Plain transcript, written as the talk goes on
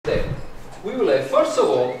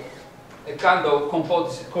kind of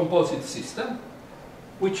composite system,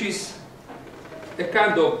 which is a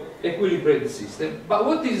kind of equilibrated system. But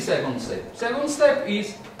what is the second step? Second step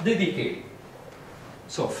is the decay.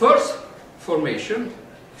 So first, formation,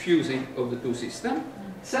 fusing of the two systems.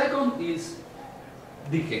 Second is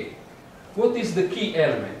decay. What is the key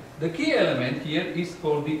element? The key element here is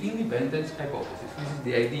called the independence hypothesis. This is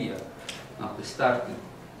the idea. Now, we're starting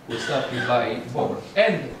by Bohr.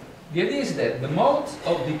 And the idea is that the modes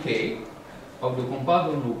of decay of the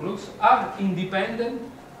compound nucleus are independent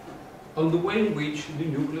on the way in which the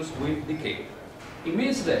nucleus will decay. It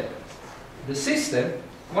means that the system,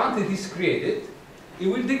 once it is created, it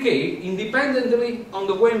will decay independently on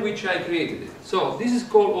the way in which I created it. So this is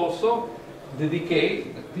called also the decay,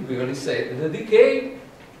 typically said. The decay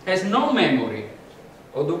has no memory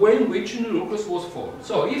of the way in which the nucleus was formed.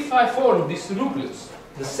 So if I form this nucleus,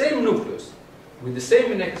 the same nucleus, with the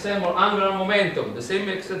same example angular momentum, the same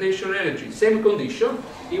excitation energy, same condition,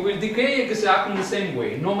 it will decay exactly the same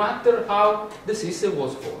way, no matter how the system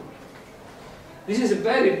was formed. This is a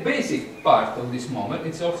very basic part of this moment.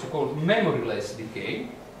 It's also called memoryless decay.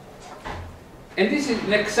 And this is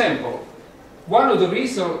an example. One of the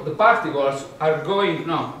reasons the particles are going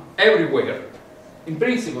now everywhere, in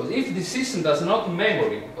principle, if the system does not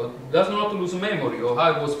memory, or does not lose memory of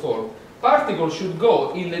how it was formed, particles should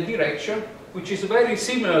go in a direction which is very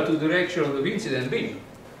similar to the direction of the incident beam.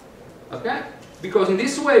 Okay? Because in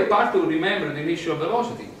this way, particles remember the initial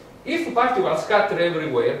velocity. If particles scatter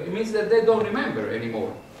everywhere, it means that they don't remember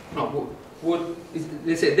anymore. No,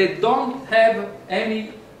 they say they don't have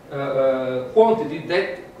any quantity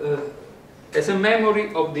that has a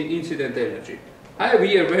memory of the incident energy. I have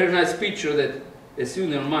here a very nice picture that a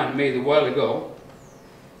student of mine made a while ago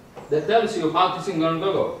that tells you how this is going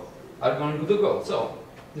to go. So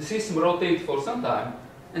the system rotates for some time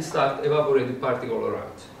and starts evaporating particles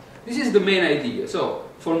around. This is the main idea. So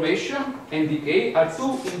formation and decay are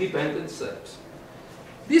two independent steps.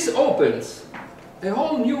 This opens a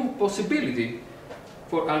whole new possibility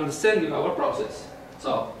for understanding our process.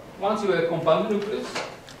 So once you have a compound nucleus,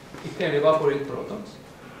 it can evaporate protons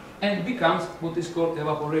and becomes what is called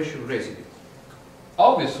evaporation residue.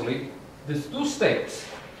 Obviously, these two steps,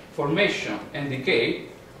 formation and decay,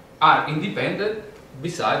 are independent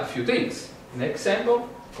beside a few things. An example,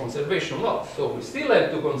 conservation law. So we still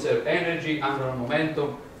have to conserve energy, angular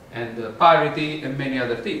momentum, and parity, and many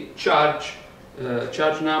other things. Charge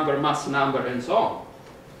number, mass number, and so on.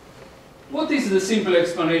 What is the simple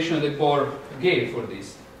explanation that Bohr gave for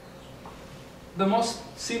this? The most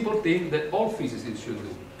simple thing that all physicists should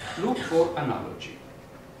do. Look for analogy.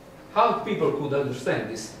 How people could understand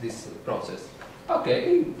this process.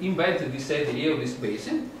 Okay, he invented this idea of this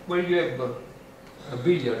basin where you have a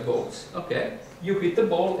billiard balls. Okay, you hit a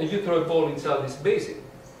ball and you throw a ball inside this basin.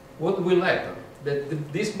 What will happen?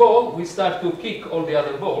 That this ball will start to kick all the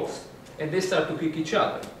other balls and they start to kick each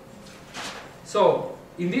other. So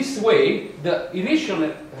in this way, the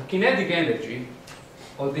initial kinetic energy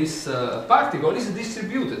of this particle is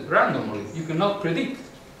distributed randomly. You cannot predict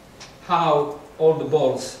how all the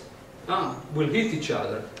balls will hit each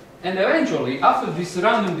other. And eventually, after this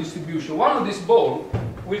random distribution, one of these balls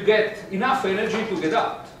will get enough energy to get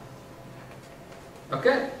out.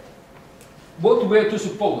 Okay? What we have to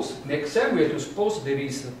suppose? Next time we have to suppose there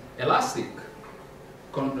is elastic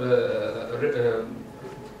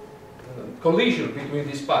collision between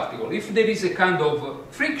these particles. If there is a kind of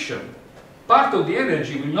friction, part of the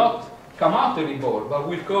energy will not come out anymore, but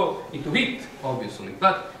will go into heat, obviously.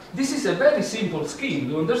 But this is a very simple scheme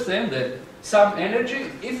to understand that some energy,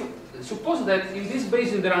 suppose that in this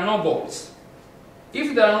basin there are no balls.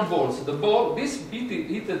 If there are no balls, the ball, this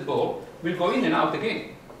heated ball, will go in and out again,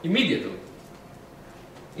 immediately.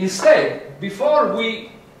 Instead, before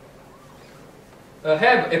we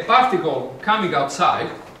have a particle coming outside,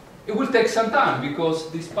 it will take some time,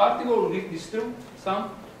 because this particle will hit this through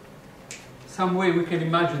some way. We can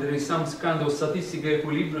imagine there is some kind of statistical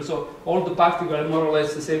equilibrium, so all the particles are more or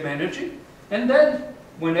less the same energy, and then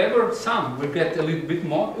whenever some will get a little bit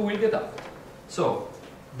more, it will get out. So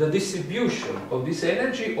the distribution of this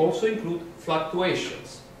energy also includes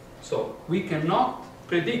fluctuations. So we cannot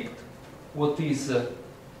predict what is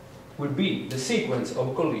will be the sequence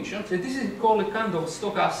of collisions. So this is called a kind of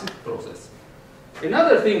stochastic process.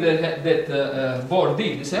 Another thing that Bohr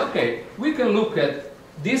did is say, okay, we can look at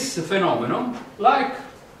this phenomenon like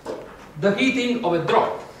the heating of a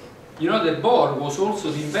drop. You know that Bohr was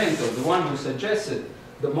also the inventor, the one who suggested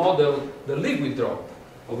the model, the liquid drop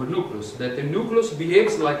of a nucleus, that the nucleus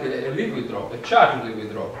behaves like a liquid drop, a charged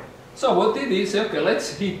liquid drop. So what he did is, okay,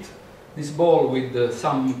 let's hit this ball with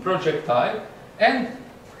some projectile, and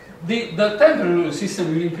the temperature of the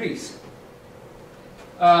system will increase.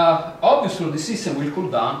 Obviously, the system will cool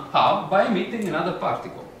down. How? By emitting another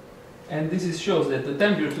particle. And this shows that the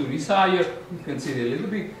temperature is higher, you can see it a little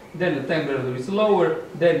bit, then the temperature is lower,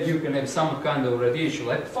 then you can have some kind of radiation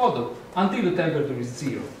like photon, until the temperature is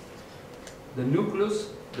zero. The nucleus,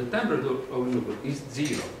 the temperature of the nucleus is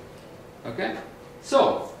zero. Okay?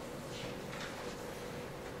 So,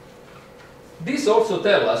 this also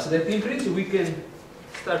tells us that in principle we can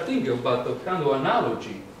start thinking about a kind of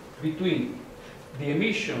analogy between the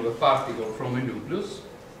emission of a particle from a nucleus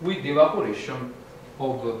with the evaporation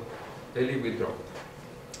of a liquid drop.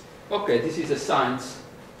 Okay, this is a science.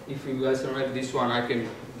 If you guys remember this one, I can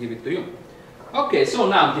give it to you. Okay, so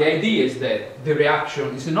now the idea is that the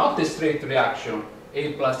reaction is not a straight reaction,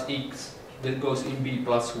 A plus X, that goes in B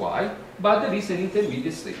plus Y, but there is an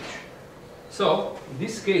intermediate stage. So, in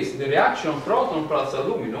this case, the reaction proton plus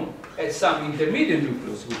aluminum has some intermediate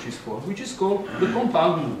nucleus, which is formed, which is called the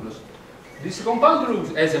compound nucleus. This compound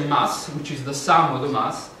nucleus has a mass, which is the sum of the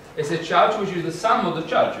mass, has a charge, which is the sum of the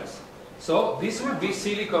charges. So, this will be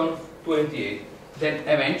silicon-28. Then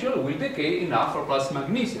eventually will decay in alpha plus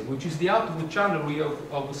magnesium, which is the output channel we have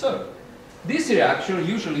observed. This reaction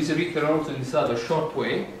usually is written also in this other short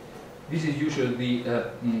way. This is usually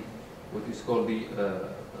the what is called the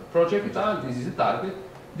projectile. This is the target.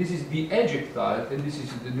 This is the ejectile, and this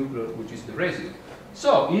is the nucleus, which is the residue.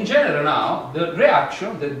 So, in general, now the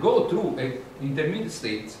reaction that go through intermediate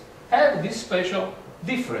states have this special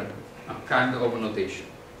different kind of notation.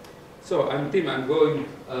 So I'm going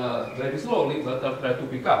very slowly, but I'll try to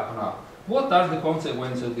pick up now. What are the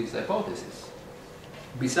consequences of this hypothesis?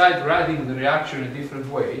 Besides writing the reaction in a different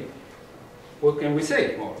way, what can we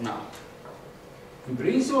say more now? In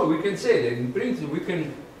principle, we can say that in principle we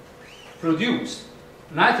can produce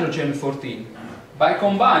nitrogen-14 by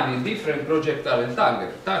combining different projectile and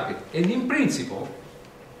target. And in principle,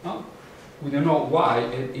 we don't know why,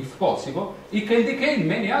 if possible, it can decay in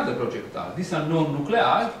many other projectiles. These are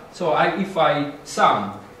non-nuclear, so if I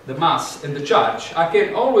sum the mass and the charge, I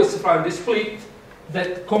can always find a split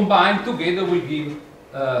that combined together will give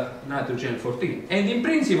nitrogen-14. And in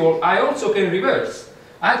principle, I also can reverse.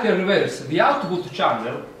 I can reverse the output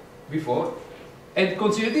channel before and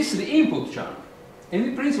consider this the input channel. And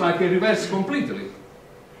in principle, I can reverse completely.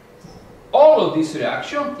 All of this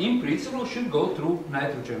reaction, in principle, should go through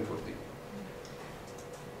nitrogen-14.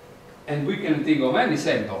 And we can think of any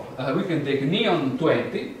sample. We can take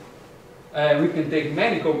neon-20, we can take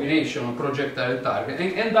many combinations of projectile and target,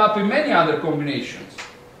 and end up in many other combinations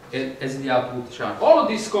as the output channel. All of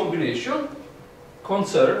these combinations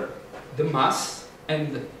concern the mass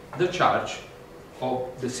and the charge of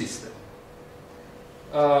the system.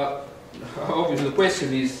 Obviously, the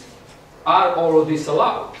question is, are all of these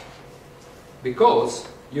allowed? Because,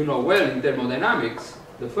 you know well in thermodynamics,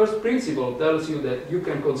 the first principle tells you that you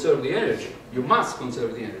can conserve the energy. You must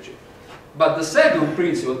conserve the energy. But the second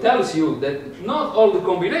principle tells you that not all the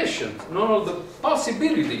combinations, not all the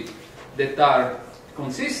possibilities that are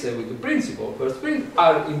consistent with the principle, first principle,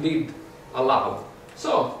 are indeed allowed.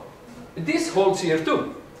 So, this holds here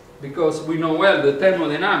too, because we know well that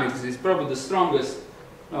thermodynamics is probably the strongest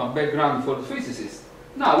background for the physicists.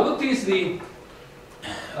 Now, what is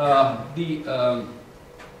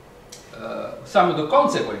some of the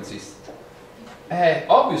consequences?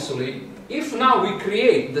 Obviously, if now we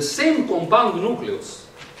create the same compound nucleus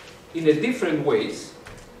in a different ways,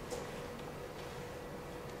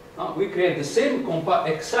 we create the same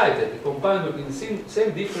excited compound in the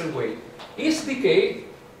same different way, its decay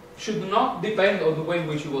should not depend on the way in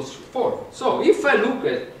which it was formed. So, if I look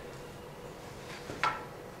at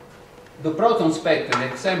the proton spectrum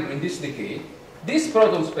example in this decay, this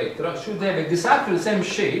proton spectra should have exactly the same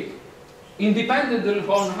shape independently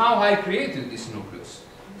on how I created this nucleus.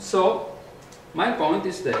 So, my point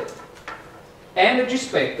is that energy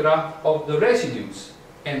spectra of the residues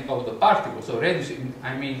and of the particles, so residues,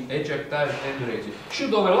 I mean ejectile and residue,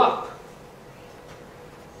 should overlap,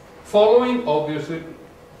 following obviously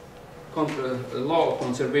the law of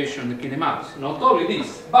conservation and kinematics. Not only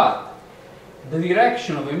this, but the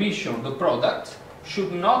direction of emission of the product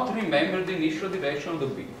should not remember the initial direction of the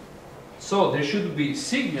beam. So there should be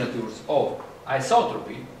signatures of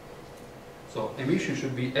isotropy, so emission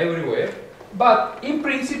should be everywhere, but in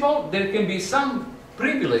principle there can be some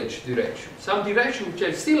privileged direction, some direction which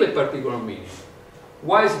has still a particular meaning.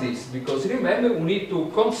 Why is this? Because remember, we need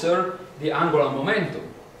to conserve the angular momentum,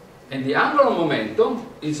 and the angular momentum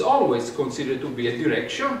is always considered to be a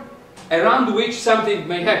direction around which something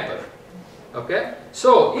may happen. Okay?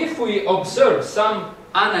 So if we observe some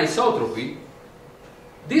anisotropy,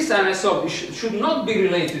 this anisotropy should not be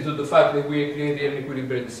related to the fact that we are creating an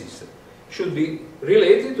equilibrated system. Should be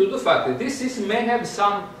related to the fact that this system may have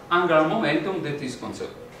some angular momentum that is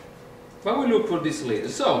conserved. But we'll look for this later.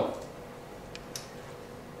 So,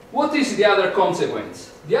 what is the other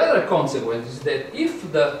consequence? The other consequence is that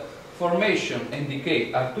if the formation and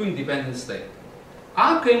decay are two independent states,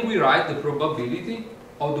 how can we write the probability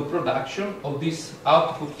of the production of this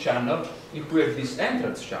output channel if we have this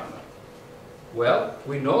entrance channel? Well,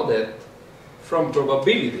 we know that from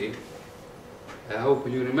probability, I hope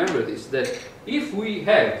you remember this, that if we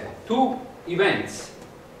have two events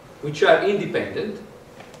which are independent,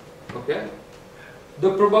 okay,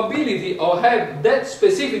 the probability of having that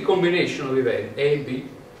specific combination of events, A and B,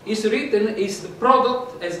 is written as the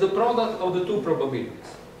product of the two probabilities.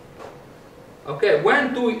 Okay,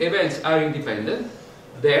 when two events are independent,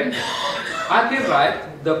 then I can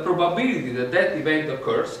write the probability that that event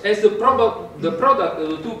occurs as the product of the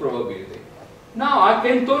two probabilities. Now I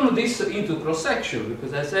can turn this into cross-section,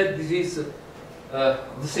 because I said this is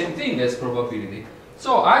the same thing as probability.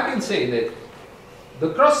 So I can say that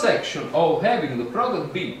the cross-section of having the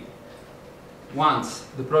product B once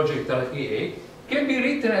the projectile A can be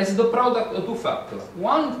written as the product of two factors.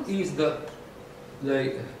 One is the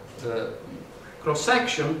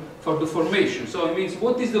cross-section for the formation, so it means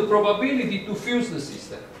what is the probability to fuse the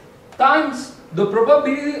system, times the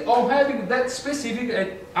probability of having that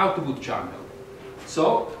specific output channel.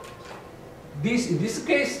 So, in this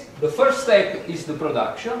case, the first step is the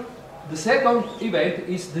production, the second event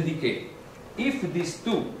is the decay. If these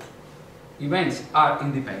two events are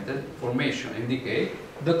independent, formation and decay,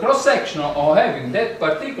 the cross-section of having that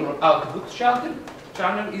particular output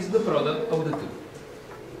channel is the product of the two.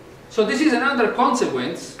 So this is another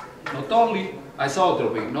consequence, not only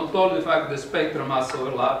isotropy, not only the fact that the spectra must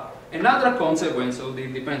overlap, another consequence of the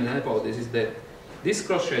independent hypothesis is that this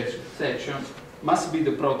cross-section must be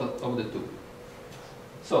the product of the two.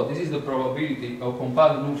 So this is the probability of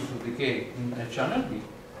compound nucleus of decay in a channel B.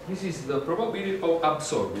 This is the probability of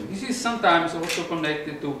absorbing. This is sometimes also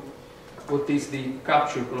connected to what is the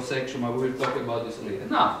capture cross-section, but we will talk about this later.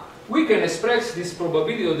 Now, we can express this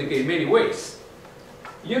probability of decay in many ways.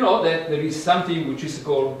 You know that there is something which is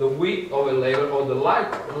called the width of a layer, or the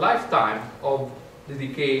lifetime of the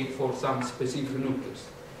decay for some specific nucleus.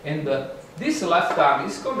 And this lifetime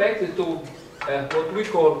is connected to what we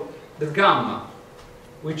call the gamma,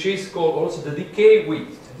 which is called also the decay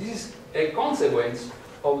width. This is a consequence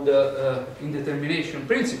of the indetermination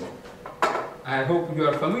principle. I hope you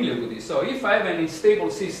are familiar with this. So if I have an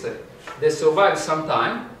unstable system that survives some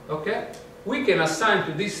time, okay, we can assign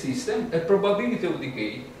to this system a probability of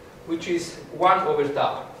decay, which is 1 over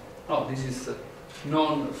tau. No, this is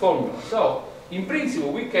known formula. So in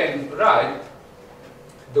principle, we can write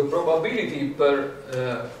the probability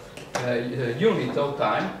per unit of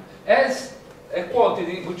time as a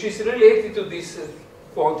quantity which is related to this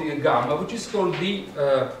quantity gamma, which is called the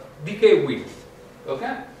decay width.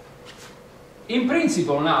 Okay? In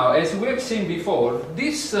principle now, as we have seen before,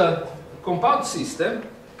 this compound system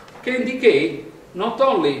can decay not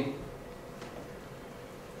only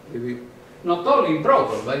in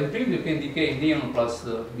proton, but in principle it can decay neon plus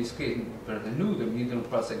bismuth per the neutron, neutron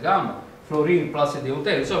plus a gamma, fluorine plus a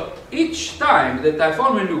deuterium. So each time that I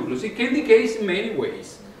form a nucleus, it can decay in many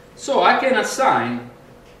ways. So I can assign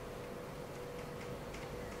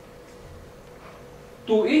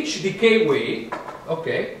to each decay way,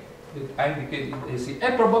 okay, that I indicated as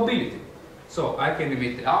a probability. So I can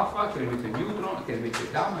emit alpha, I can emit a neutron, I can emit a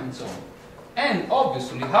gamma, and so on. And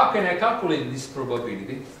obviously, how can I calculate this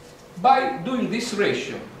probability? By doing this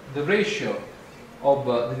ratio, the ratio of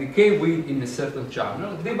the decay width in a certain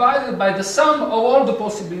channel, divided by the sum of all the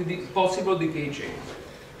possible decay chains.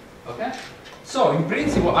 Okay? So in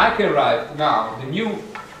principle, I can write now the new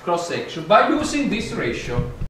cross-section by using this ratio.